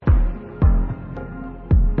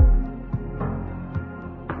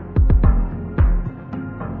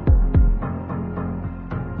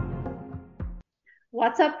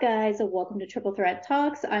What's up, guys? Welcome to Triple Threat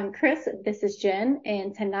Talks. I'm Krys. This is Jen.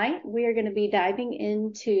 And tonight we are going to be diving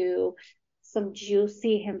into some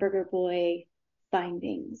juicy Hamburger Boy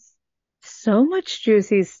findings. So much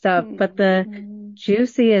juicy stuff, but the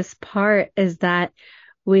juiciest part is that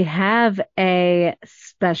we have a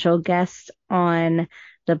special guest on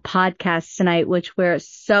the podcast tonight, which we're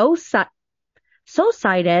so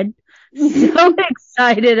excited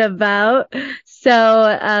about.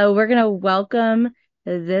 So we're gonna welcome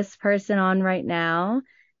this person on right now,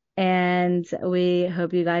 and we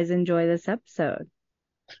hope you guys enjoy this episode.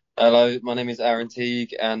 Hello, my name is Aaron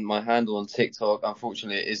Teague, and my handle on TikTok,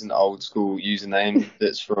 unfortunately, is an old school username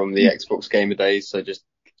that's from the Xbox gamer days, so just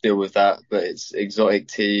deal with that. But it's Exotic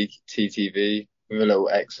Teague, TTV, with a little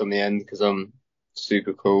X on the end, because I'm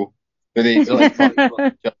super cool. But the Exotic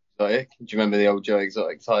Tiger, Joe Exotic. Do you remember the old Joe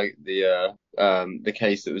Exotic Tiger, the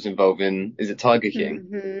case that was involving, is it Tiger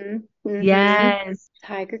King? Yes.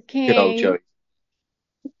 Tiger King. Good old Joe.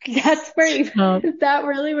 That's where you, is that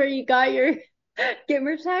really where you got your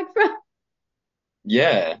gamer tag from?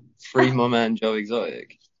 Yeah, free my man Joe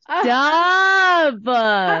Exotic. Stop!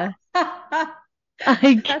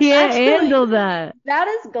 I can't handle that. That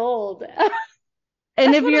is gold. And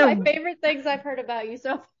That's if one you're of my favorite things I've heard about you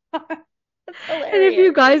so far. And if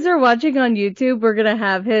you guys are watching on YouTube, we're gonna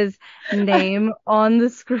have his name on the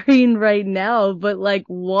screen right now. But like,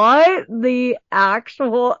 what the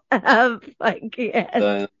actual F? I can't.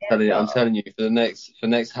 So I'm telling you, for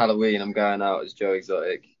next Halloween, I'm going out as Joe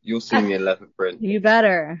Exotic. You'll see me in leopard print. You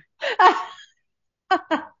better.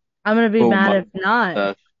 I'm gonna be mad if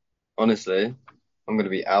not. Honestly, I'm gonna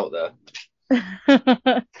be out there.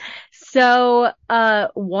 So,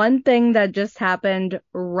 one thing that just happened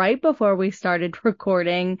right before we started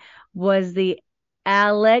recording was the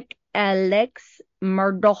Alex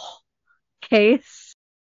Murdaugh case.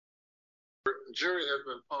 The jury has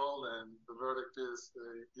been polled, and the verdict is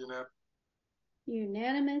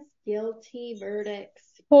unanimous guilty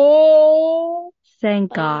verdicts. Oh,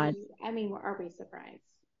 thank God. I mean, are we surprised?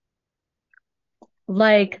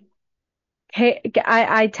 Like,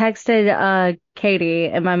 I texted Katie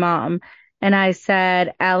and my mom, and I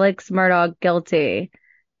said Alex Murdaugh guilty,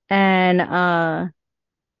 and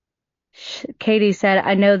Katie said,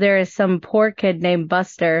 I know there is some poor kid named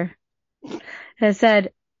Buster. I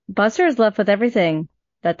said, Buster is left with everything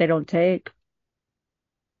that they don't take.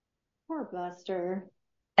 Poor Buster.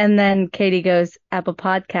 And then Katie goes, Apple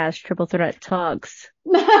Podcast, Triple Threat Talks.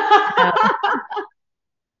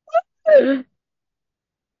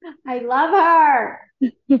 I love her.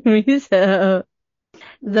 Me so.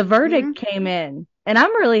 The verdict came in, and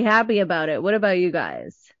I'm really happy about it. What about you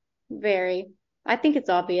guys? Very. I think it's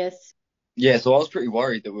obvious. Yeah, so I was pretty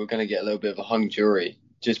worried that we were going to get a little bit of a hung jury,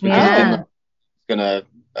 just because I didn't know I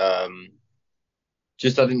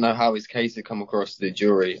didn't know how his case had come across to the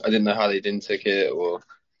jury. I didn't know how they didn't take it,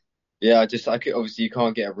 obviously you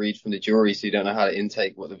can't get a read from the jury, so you don't know how to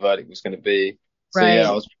intake what the verdict was going to be. So Right. Yeah,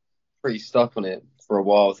 I was pretty stuck on it for a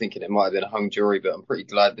while, thinking it might have been a hung jury, but I'm pretty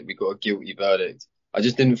glad that we got a guilty verdict. I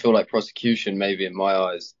just didn't feel like prosecution, maybe in my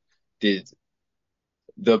eyes, did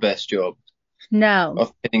the best job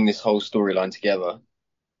of putting this whole storyline together.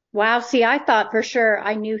 Wow. See, I thought for sure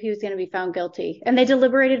I knew he was going to be found guilty, and they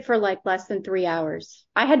deliberated for like less than 3 hours.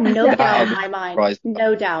 I had no doubt in my mind.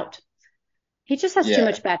 No doubt. He just has too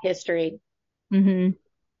much bad history. Mm-hmm.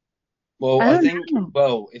 Well, I think,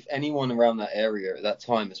 if anyone around that area at that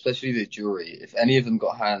time, especially the jury, if any of them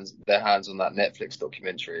got their hands on that Netflix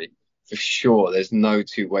documentary, for sure, there's no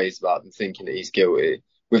two ways about them thinking that he's guilty.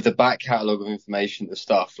 With the back catalogue of information, the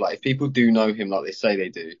stuff, like if people do know him like they say they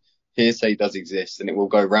do, hearsay does exist and it will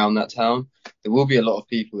go round that town. There will be a lot of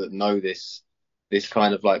people that know this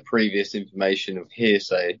kind of like previous information of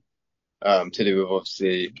hearsay, to do with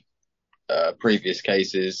obviously previous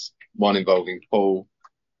cases, one involving Paul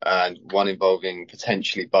and one involving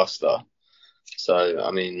potentially Buster. So, I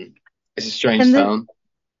mean, it's a strange town.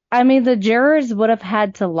 The jurors would have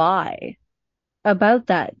had to lie about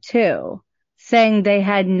that too, saying they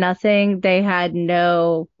had nothing, they had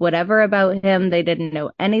no whatever about him, they didn't know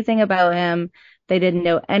anything about him, they didn't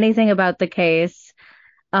know anything about the case,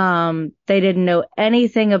 they didn't know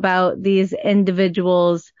anything about these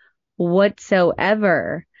individuals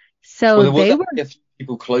whatsoever. So there were a few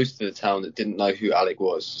people close to the town that didn't know who Alec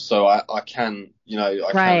was. So I can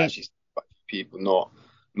actually see people not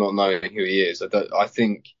knowing who he is. I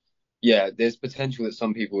think, there's potential that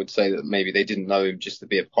some people would say that maybe they didn't know him just to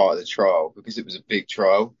be a part of the trial because it was a big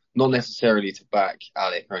trial, not necessarily to back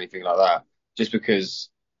Alec or anything like that, just because,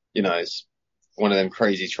 it's one of them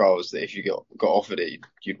crazy trials that if you got offered it,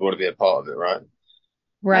 you'd want to be a part of it, right?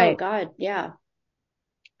 Right. Oh God, yeah.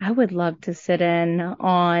 I would love to sit in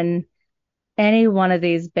on any one of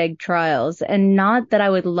these big trials, and not that I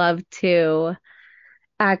would love to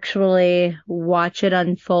actually watch it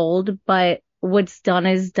unfold, but what's done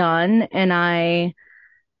is done, and I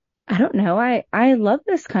don't know, I love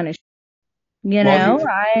this kind of you Well, know,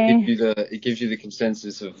 it gives you the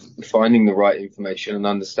consensus of finding the right information and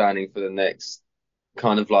understanding for the next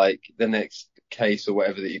kind of like the next case or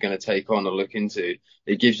whatever that you're going to take on or look into.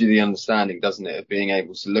 It gives you the understanding, doesn't it, of being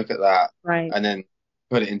able to look at that right. and then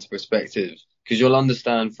put it into perspective, because you'll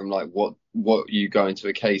understand from like what you go into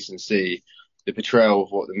a case and see the portrayal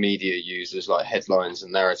of what the media uses like headlines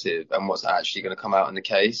and narrative and what's actually going to come out in the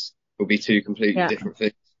case will be two completely different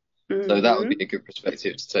things. So that would be a good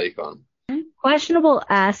perspective to take on. Questionable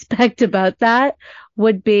aspect about that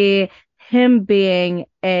would be him being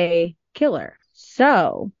a killer.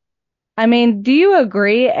 So, I mean, do you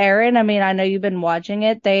agree, Aaron? I mean, I know you've been watching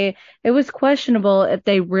it. It was questionable if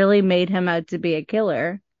they really made him out to be a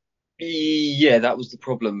killer. Yeah, that was the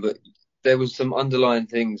problem. But there was some underlying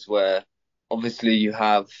things where obviously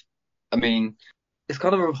I mean, it's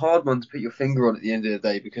kind of a hard one to put your finger on at the end of the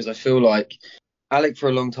day, because I feel like Alec for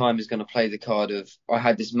a long time is going to play the card of, I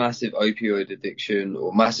had this massive opioid addiction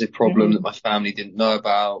or massive problem that my family didn't know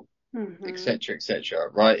about, etc., etc.,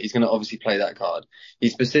 right? He's going to obviously play that card. He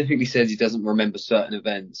specifically says he doesn't remember certain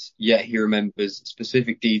events, yet he remembers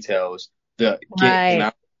specific details that get him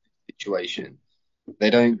out of the situation.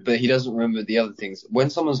 But he doesn't remember the other things. When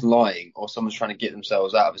someone's lying or someone's trying to get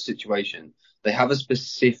themselves out of a situation, they have a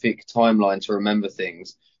specific timeline to remember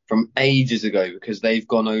things from ages ago, because they've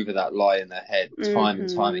gone over that lie in their head time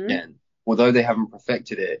and time again. Although they haven't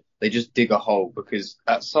perfected it, they just dig a hole, because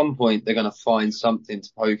at some point they're going to find something to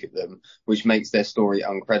poke at them, which makes their story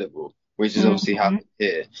uncredible, which has obviously happened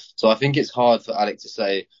here. So I think it's hard for Alec to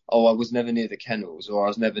say, oh, I was never near the kennels, or I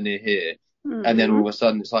was never near here. And then all of a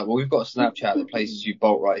sudden it's like, well, we've got a Snapchat that places you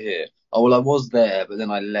bolt right here. Oh, well, I was there, but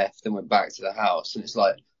then I left and went back to the house. And it's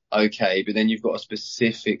like, okay, but then you've got a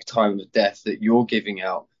specific time of death that you're giving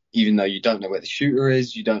out, even though you don't know where the shooter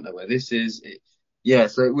is, you don't know where this is.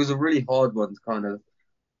 So it was a really hard one to kind of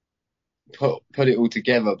put it all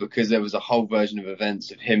together, because there was a whole version of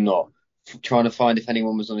events of him not trying to find if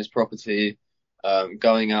anyone was on his property,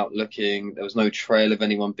 going out looking. There was no trail of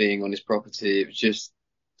anyone being on his property.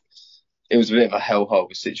 It was a bit of a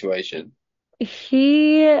hellhole situation.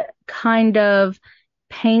 He kind of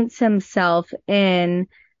paints himself in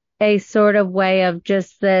a sort of way of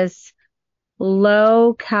just this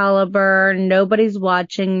low caliber, nobody's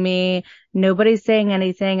watching me, nobody's saying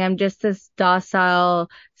anything, I'm just this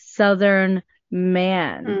docile Southern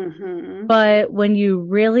man. But when you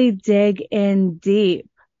really dig in deep,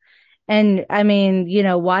 and I mean,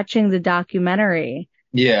 watching the documentary.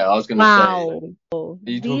 Yeah, I was going to say. Are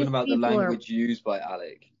you talking about the language used by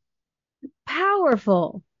Alec?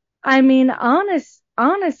 Powerful. I mean,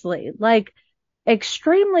 honestly, like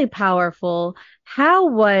extremely powerful. How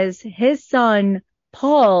was his son,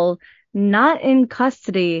 Paul, not in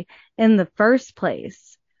custody in the first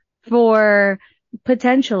place for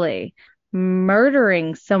potentially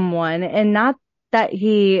murdering someone? And not that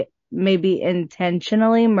he maybe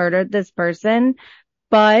intentionally murdered this person,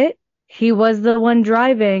 but he was the one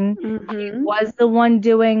driving. He was the one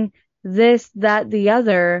doing this, that, the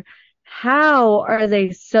other. How are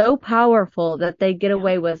they so powerful that they get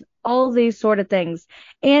away with all these sort of things?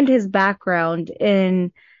 And his background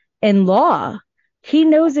in law, he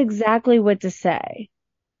knows exactly what to say,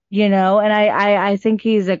 and I think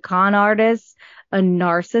he's a con artist, a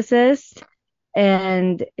narcissist,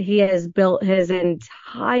 and he has built his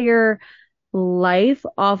entire life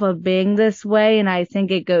off of being this way. And I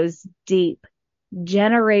think it goes deep,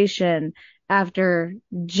 generation after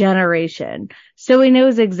generation. So he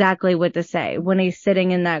knows exactly what to say when he's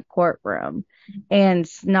sitting in that courtroom and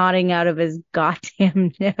snotting out of his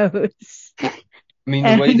goddamn nose. I mean,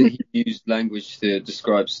 the way that he used language to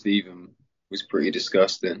describe Stephen was pretty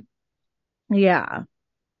disgusting. Yeah.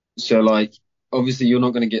 So, like, obviously you're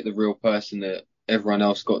not going to get the real person that everyone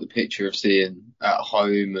else got the picture of seeing at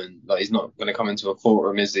home, and like he's not going to come into a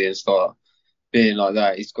courtroom, is he, and start being like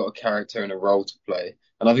that. He's got a character and a role to play.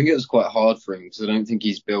 And I think it was quite hard for him, because I don't think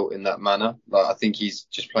he's built in that manner. Like, I think he's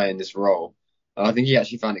just playing this role. And I think he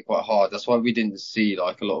actually found it quite hard. That's why we didn't see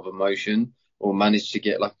like a lot of emotion, or managed to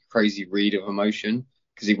get like a crazy read of emotion,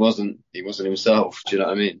 because he wasn't himself. Do you know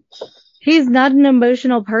what I mean? He's not an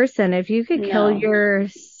emotional person. If you could kill your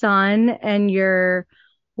son and your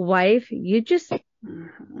wife, you just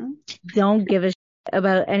don't give a shit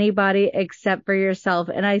about anybody except for yourself.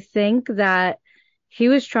 And I think that he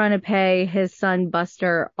was trying to pay his son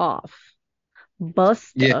Buster off.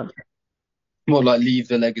 Buster. Yeah. More like leave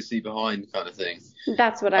the legacy behind kind of thing.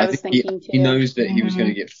 That's what I was thinking too. He knows that he was going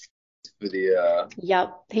to get for the.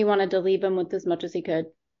 Yep, he wanted to leave him with as much as he could.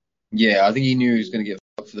 Yeah, I think he knew he was going to get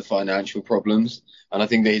for the financial problems, and I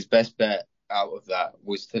think that his best bet out of that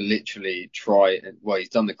was to literally try and, well, he's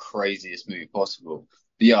done the craziest move possible.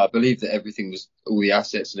 But yeah, I believe that everything was, all the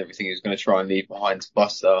assets and everything he was going to try and leave behind to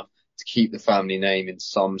Buster to keep the family name in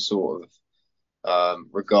some sort of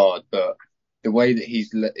regard. But the way that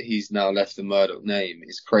he's now left the Murdaugh name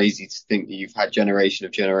is crazy to think that you've had generation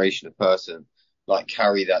of person like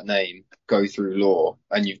carry that name, go through law,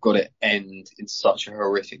 and you've got it end in such a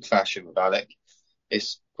horrific fashion with Alec.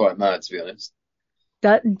 It's quite mad, to be honest.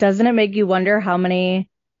 Doesn't it make you wonder how many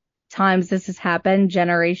times this has happened,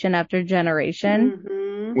 generation after generation?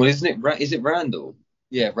 Mm-hmm. Well, isn't it? Is it Randall?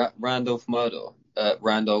 Yeah, Randolph Murdaugh.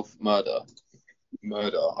 Randolph Murdaugh.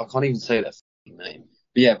 I can't even say that name.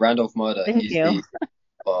 But yeah, Randolph Murdaugh. Thank He's you. the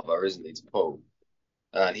father, isn't he, to Paul?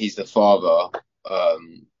 And he's the father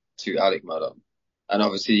to Alec Murdaugh. And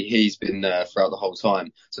obviously he's been there throughout the whole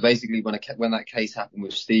time. So basically, when that case happened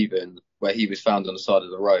with Stephen, where he was found on the side of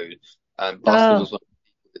the road, and Buster was one of the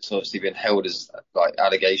people that's obviously been held as like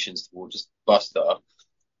allegations towards Buster.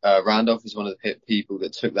 Randolph is one of the people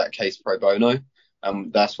that took that case pro bono,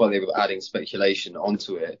 and that's why they were adding speculation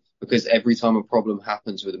onto it. Because every time a problem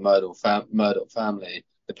happens with the Murdaugh family,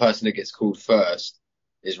 the person that gets called first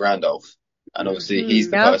is Randolph, and obviously he's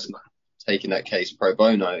the person taking that case pro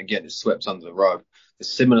bono and getting it swept under the rug. A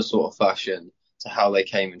similar sort of fashion to how they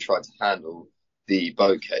came and tried to handle the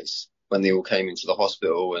boat case when they all came into the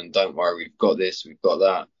hospital and don't worry, we've got this, we've got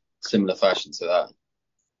that. Similar fashion to that.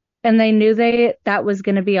 And they knew that was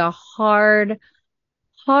going to be a hard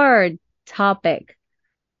topic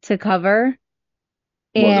to cover.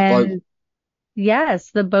 And yes,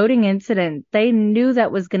 the boating incident, they knew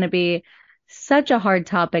that was going to be such a hard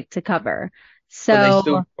topic to cover. So but they still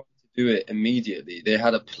tried to do it immediately. They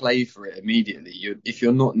had a play for it immediately. If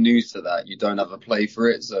you're not new to that, you don't have a play for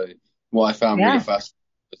it. So what I found really fascinating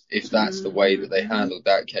was if that's the way that they handled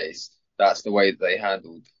that case, that's the way that they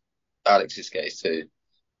handled Alex's case too.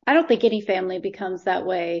 I don't think any family becomes that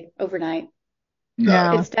way overnight.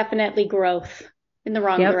 No. It's definitely growth in the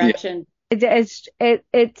wrong direction. Yeah.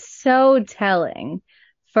 It's so telling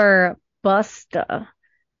for Busta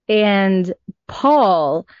and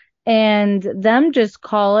Paul and them just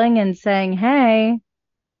calling and saying, hey,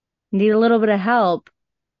 need a little bit of help.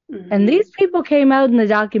 Mm-hmm. And these people came out in the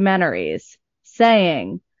documentaries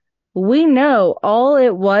saying, we know all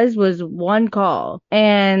it was one call,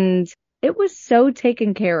 and it was so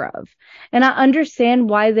taken care of. And I understand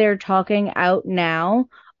why they're talking out now,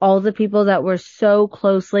 all the people that were so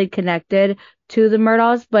closely connected to the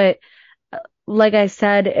Murdaughs. But like I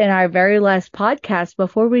said in our very last podcast,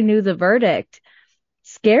 before we knew the verdict,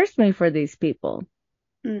 scares me for these people.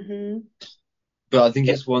 Mm-hmm. But I think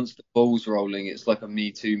it's once the ball's rolling, it's like a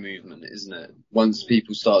Me Too movement, isn't it? Once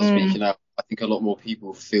people start speaking out, I think a lot more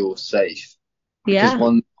people feel safe.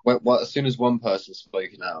 Because as soon as one person's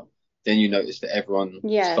spoken out, then you notice that everyone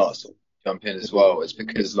starts to jump in as well. It's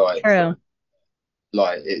because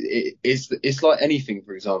it's like anything,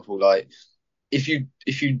 for example, like if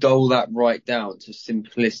you dull that right down to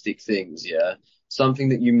simplistic things, something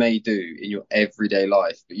that you may do in your everyday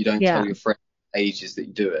life, but you don't tell your friends ages that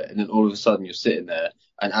you do it, and then all of a sudden you're sitting there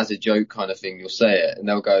and as a joke kind of thing you'll say it and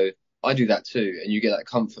they'll go, I do that too, and you get that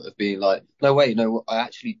comfort of being like, no wait, no, I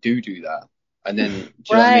actually do that. And then do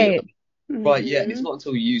you know what I mean? Right, yeah, and it's not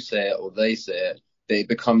until you say it or they say it that it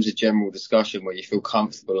becomes a general discussion where you feel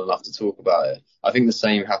comfortable enough to talk about it. I think the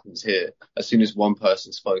same happens here. As soon as one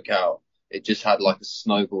person spoke out, it just had like a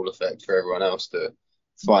snowball effect for everyone else to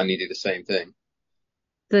finally do the same thing.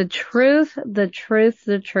 The truth,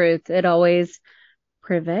 it always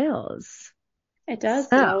prevails. It does.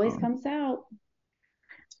 It always comes out.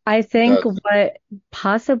 I think what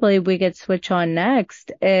possibly we could switch on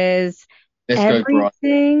next is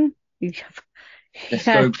everything. Let's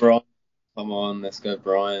go, Brian. Come on, let's go,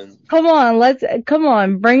 Brian. Come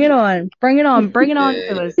on, bring it on. Bring it on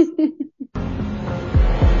to us.